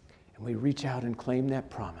 And we reach out and claim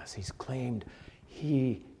that promise.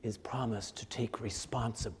 He is promised to take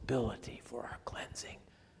responsibility for our cleansing.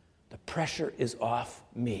 The pressure is off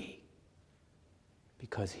me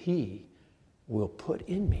because he will put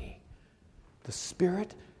in me the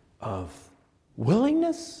spirit of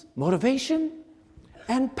willingness, motivation,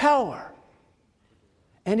 and power.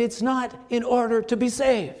 And it's not in order to be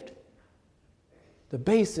saved. The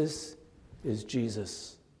basis is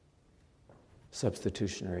Jesus'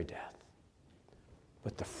 substitutionary death.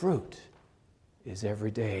 But the fruit is every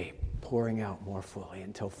day pouring out more fully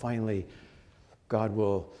until finally God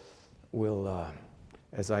will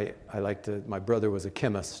my brother was a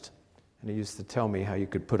chemist, and he used to tell me how you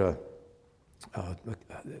could put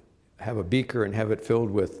have a beaker and have it filled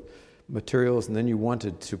with materials, and then you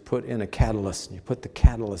wanted to put in a catalyst, and you put the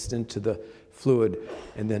catalyst into the fluid,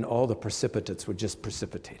 and then all the precipitates would just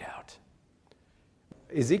precipitate out.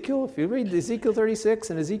 Ezekiel, if you read Ezekiel 36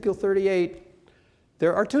 and Ezekiel 38,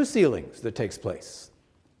 there are two sealings that takes place.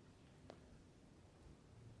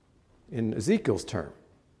 In Ezekiel's term,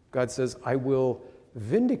 God says, I will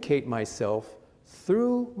vindicate myself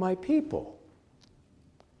through my people,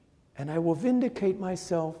 and I will vindicate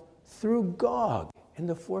myself through Gog and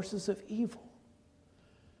the forces of evil.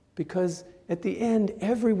 Because at the end,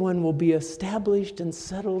 everyone will be established and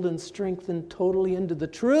settled and strengthened totally into the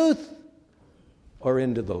truth or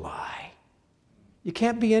into the lie. You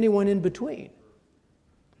can't be anyone in between.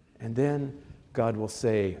 And then God will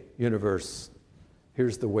say, universe,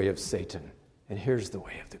 here's the way of Satan, and here's the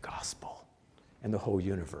way of the gospel. And the whole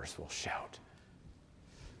universe will shout,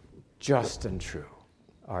 just and true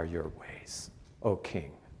are your ways, O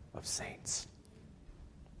King of saints.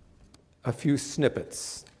 A few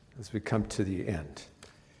snippets as we come to the end.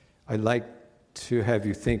 I'd like to have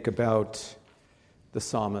you think about the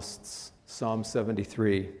psalmists. Psalm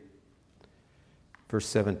 73, verse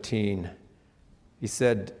 17. He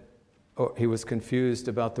said, he was confused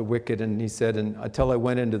about the wicked, and he said, and until I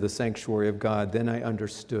went into the sanctuary of God, then I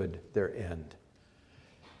understood their end.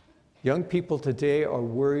 Young people today are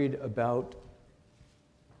worried about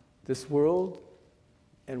this world,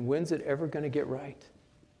 and when's it ever going to get right?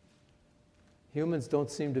 Humans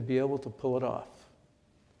don't seem to be able to pull it off.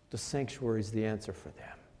 The sanctuary is the answer for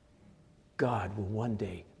them. God will one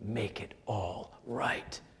day make it all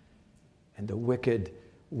right, and the wicked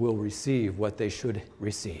will receive what they should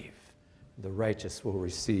receive. The righteous will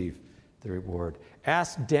receive the reward.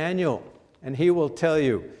 Ask Daniel, and he will tell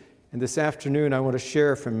you. And this afternoon, I want to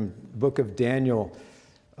share from the book of Daniel,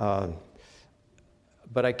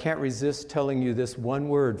 but I can't resist telling you this one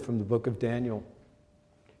word from the book of Daniel.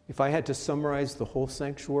 If I had to summarize the whole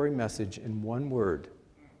sanctuary message in one word,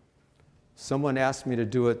 someone asked me to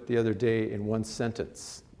do it the other day in one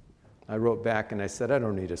sentence. I wrote back and I said, I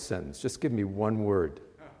don't need a sentence. Just give me one word.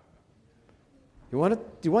 Do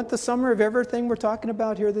you want the summary of everything we're talking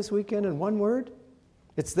about here this weekend in one word?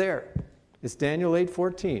 It's there. It's Daniel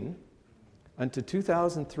 8:14. Unto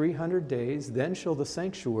 2,300 days, then shall the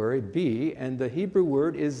sanctuary be, and the Hebrew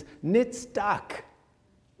word is nitzdak.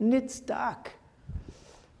 Nitzdak.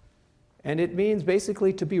 And it means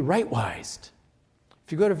basically to be right-wised.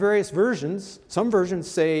 If you go to various versions, some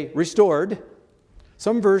versions say restored,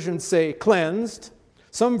 some versions say cleansed,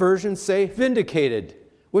 some versions say vindicated.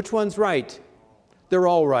 Which one's right? They're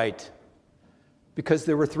all right. Because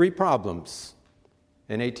there were three problems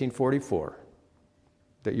in 1844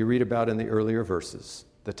 that you read about in the earlier verses.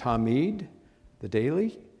 The Tamid, the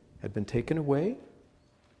daily, had been taken away,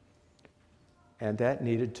 and that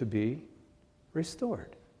needed to be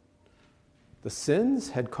restored. The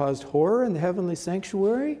sins had caused horror in the heavenly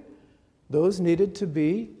sanctuary. Those needed to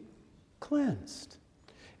be cleansed.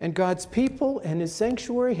 And God's people and his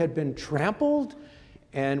sanctuary had been trampled.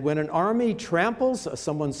 And when an army tramples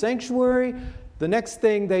someone's sanctuary, the next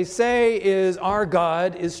thing they say is, our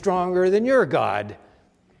God is stronger than your God.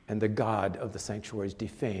 And the God of the sanctuary is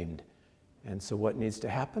defamed. And so what needs to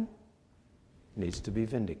happen? It needs to be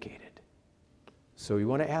vindicated. So you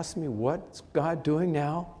want to ask me, what's God doing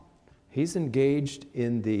now? He's engaged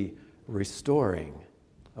in the restoring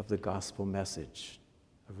of the gospel message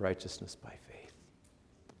of righteousness by faith,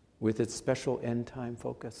 with its special end-time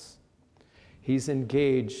focus. He's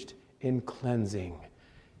engaged in cleansing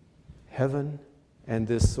heaven and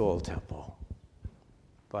this soul temple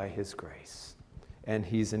by his grace. And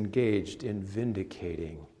he's engaged in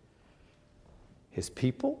vindicating his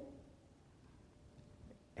people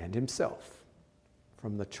and himself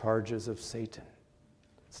from the charges of Satan.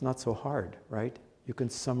 It's not so hard, right? You can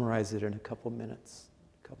summarize it in a couple minutes.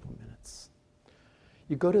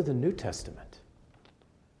 You go to the New Testament,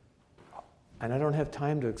 and I don't have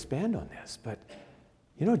time to expand on this, but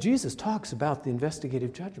Jesus talks about the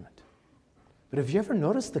investigative judgment. But have you ever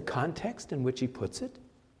noticed the context in which he puts it?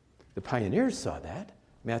 The pioneers saw that.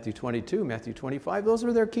 Matthew 22, Matthew 25, those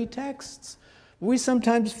are their key texts. We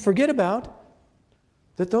sometimes forget about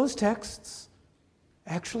that those texts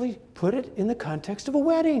actually put it in the context of a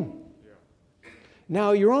wedding.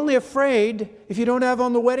 Now, you're only afraid if you don't have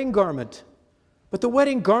on the wedding garment. But the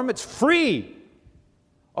wedding garment's free.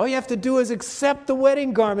 All you have to do is accept the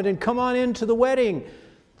wedding garment and come on into the wedding.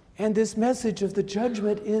 And this message of the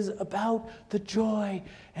judgment is about the joy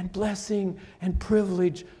and blessing and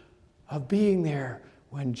privilege of being there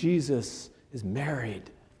when Jesus is married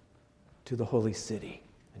to the holy city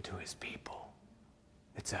and to his people.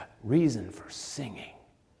 It's a reason for singing.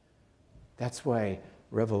 That's why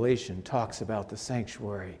Revelation talks about the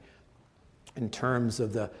sanctuary in terms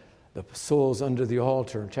of the souls under the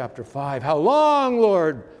altar in chapter 5. How long,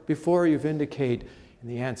 Lord, before you vindicate? And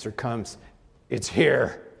the answer comes, it's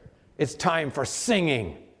here. It's time for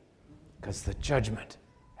singing because the judgment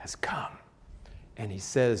has come. And he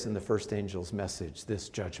says in the first angel's message, this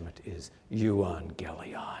judgment is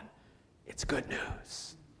euangelion. It's good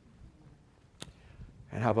news.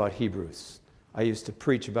 And how about Hebrews? I used to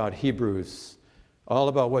preach about Hebrews, all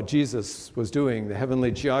about what Jesus was doing, the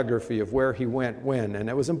heavenly geography of where he went when. And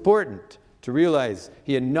it was important to realize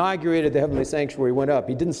he inaugurated the heavenly sanctuary, went up.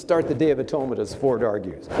 He didn't start the Day of Atonement, as Ford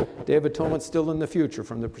argues. Day of Atonement's still in the future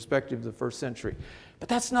from the perspective of the first century. But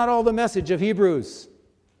that's not all the message of Hebrews.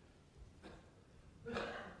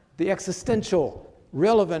 The existential,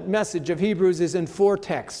 relevant message of Hebrews is in 4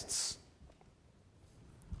 texts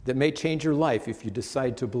that may change your life if you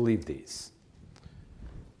decide to believe these.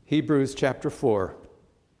 Hebrews chapter 4.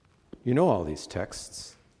 You know all these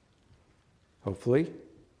texts, hopefully.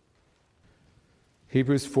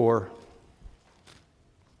 Hebrews 4,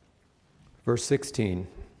 verse 16.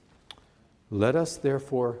 Let us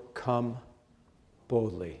therefore come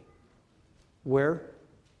boldly. Where?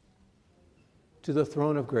 To the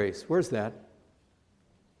throne of grace. Where's that?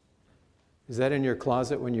 Is that in your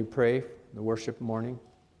closet when you pray, the worship morning?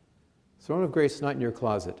 Throne of grace is not in your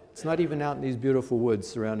closet. It's not even out in these beautiful woods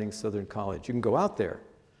surrounding Southern College. You can go out there,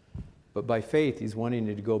 but by faith, he's wanting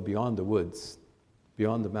you to go beyond the woods,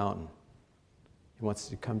 beyond the mountain. He wants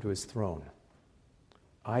you to come to his throne.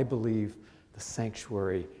 I believe the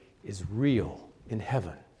sanctuary is real in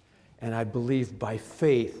heaven, and I believe by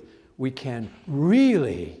faith we can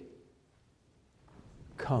really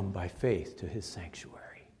come by faith to his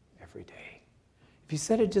sanctuary every day. If he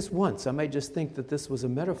said it just once, I might just think that this was a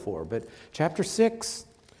metaphor. But chapter 6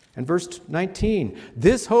 and verse 19,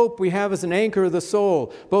 this hope we have as an anchor of the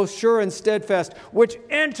soul, both sure and steadfast, which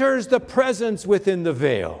enters the presence within the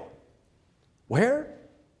veil. Where?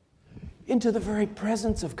 Into the very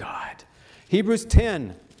presence of God. Hebrews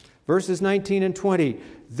 10, verses 19 and 20.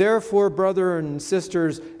 Therefore, brothers and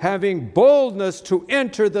sisters, having boldness to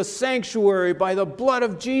enter the sanctuary by the blood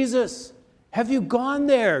of Jesus. Have you gone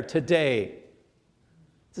there today?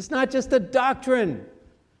 It's not just a doctrine.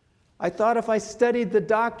 I thought if I studied the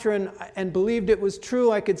doctrine and believed it was true,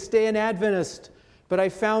 I could stay an Adventist. But I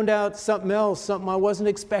found out something else, something I wasn't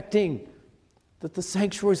expecting. That the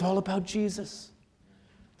sanctuary is all about Jesus.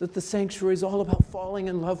 That the sanctuary is all about falling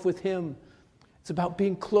in love with him. It's about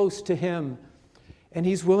being close to him. And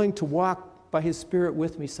he's willing to walk by his Spirit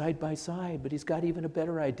with me side by side. But he's got even a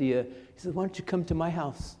better idea. He said, why don't you come to my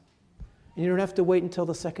house? And you don't have to wait until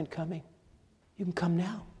the second coming. You can come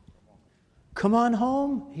now. Come on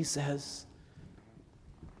home, he says.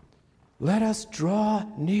 Let us draw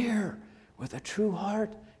near with a true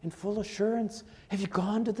heart and full assurance. Have you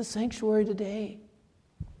gone to the sanctuary today?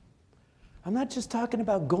 I'm not just talking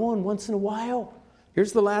about going once in a while.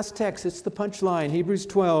 Here's the last text. It's the punchline. Hebrews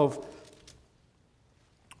 12,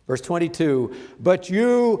 verse 22. But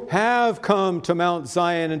you have come to Mount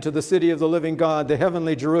Zion and to the city of the living God, the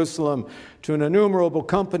heavenly Jerusalem, to an innumerable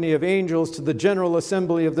company of angels, to the general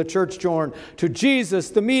assembly of the church joined, to Jesus,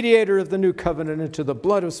 the mediator of the new covenant, and to the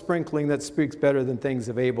blood of sprinkling that speaks better than things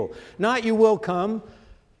of Abel. Not you will come,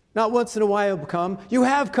 not once in a while come, you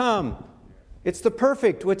have come. It's the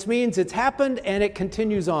perfect, which means it's happened and it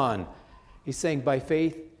continues on. He's saying by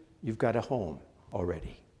faith, you've got a home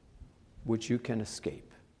already, which you can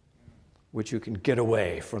escape, which you can get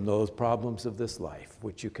away from those problems of this life,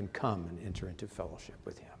 which you can come and enter into fellowship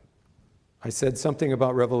with him. I said something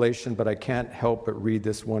about Revelation, but I can't help but read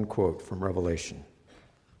this one quote from Revelation.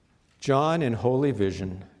 John, in holy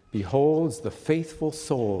vision, beholds the faithful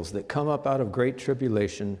souls that come up out of great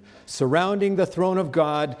tribulation, surrounding the throne of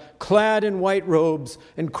God, clad in white robes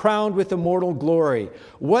and crowned with immortal glory.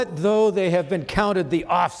 What though they have been counted the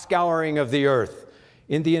offscouring of the earth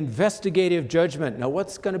in the investigative judgment? Now,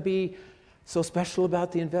 what's going to be so special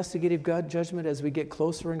about the investigative God judgment as we get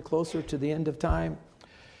closer and closer to the end of time?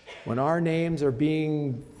 When our names are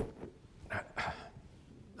being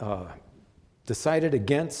decided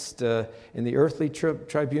against in the earthly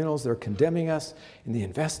tribunals, they're condemning us. In the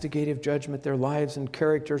investigative judgment, their lives and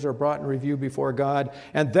characters are brought in review before God.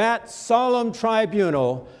 And that solemn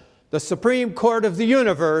tribunal, the Supreme Court of the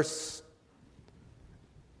universe,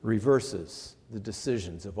 reverses the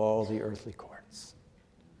decisions of all the earthly courts.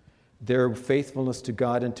 Their faithfulness to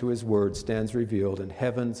God and to his word stands revealed, and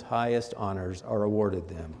heaven's highest honors are awarded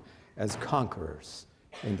them as conquerors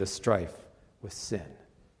in the strife with sin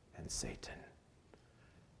and Satan.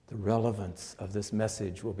 The relevance of this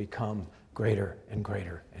message will become greater and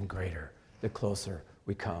greater and greater the closer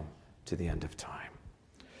we come to the end of time.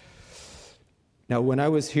 Now, when I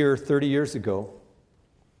was here 30 years ago,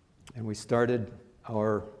 and we started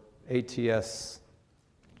our ATS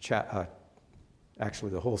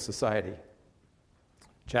actually the whole society.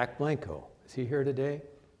 Jack Blanco, is he here today?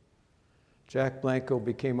 Jack Blanco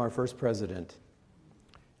became our first president.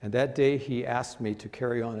 And that day he asked me to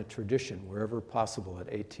carry on a tradition wherever possible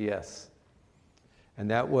at ATS. And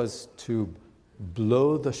that was to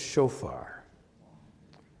blow the shofar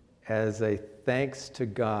as a thanks to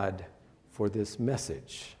God for this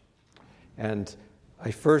message. And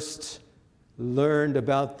I first learned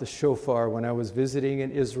about the shofar when I was visiting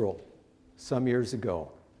in Israel some years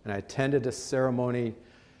ago, and I attended a ceremony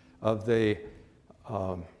of the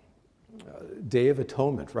Day of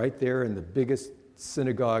Atonement right there in the biggest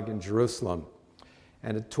synagogue in Jerusalem.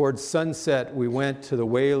 And towards sunset, we went to the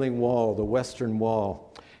Wailing Wall, the Western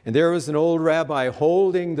Wall, and there was an old rabbi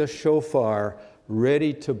holding the shofar,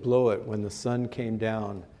 ready to blow it when the sun came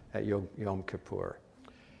down at Yom Kippur.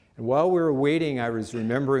 And while we were waiting, I was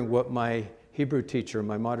remembering what my Hebrew teacher,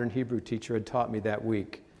 my modern Hebrew teacher, had taught me that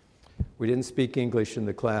week. We didn't speak English in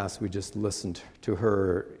the class. We just listened to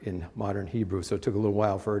her in modern Hebrew, so it took a little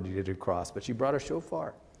while for her to get it across. But she brought a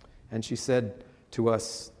shofar, and she said to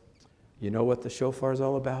us, "You know what the shofar is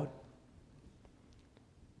all about?"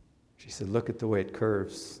 She said, "Look at the way it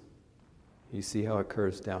curves. You see how it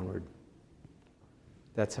curves downward?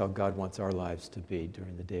 That's how God wants our lives to be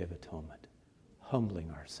during the Day of Atonement,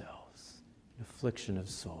 humbling ourselves, in affliction of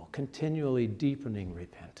soul, continually deepening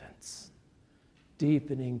repentance.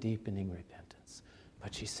 Deepening repentance."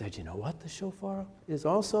 But she said, "You know what the shofar is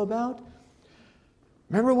also about?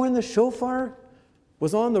 Remember when the shofar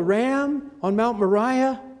was on the ram on Mount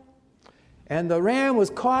Moriah? And the ram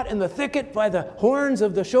was caught in the thicket by the horns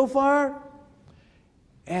of the shofar?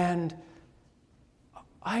 And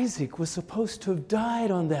Isaac was supposed to have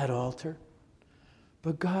died on that altar.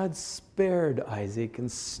 But God spared Isaac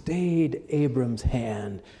and stayed Abram's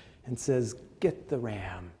hand and says, 'Get the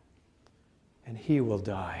ram, and he will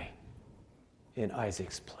die in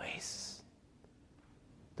Isaac's place.'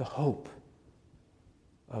 The hope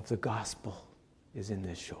of the gospel is in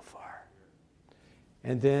this shofar."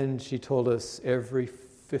 And then she told us every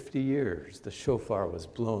 50 years the shofar was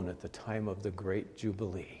blown at the time of the great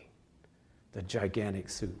Jubilee, the gigantic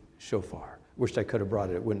shofar. Wished I could have brought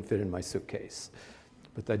it. It wouldn't fit in my suitcase.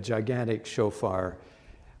 But the gigantic shofar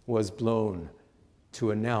was blown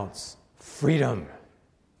to announce freedom,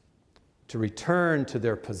 to return to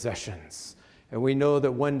their possessions. And we know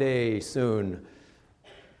that one day soon,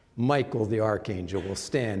 Michael the archangel will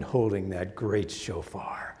stand holding that great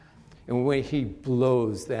shofar. And when he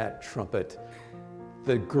blows that trumpet,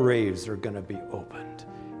 the graves are going to be opened.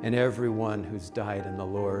 And everyone who's died in the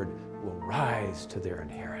Lord will rise to their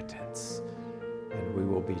inheritance. And we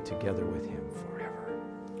will be together with him forever.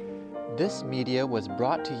 This media was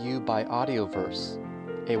brought to you by Audioverse,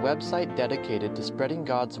 a website dedicated to spreading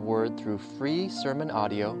God's Word through free sermon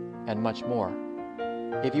audio and much more.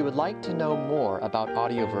 If you would like to know more about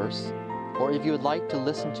Audioverse, or if you would like to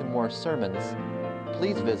listen to more sermons,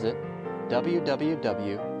 please visit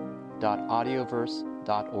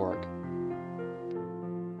www.audioverse.org.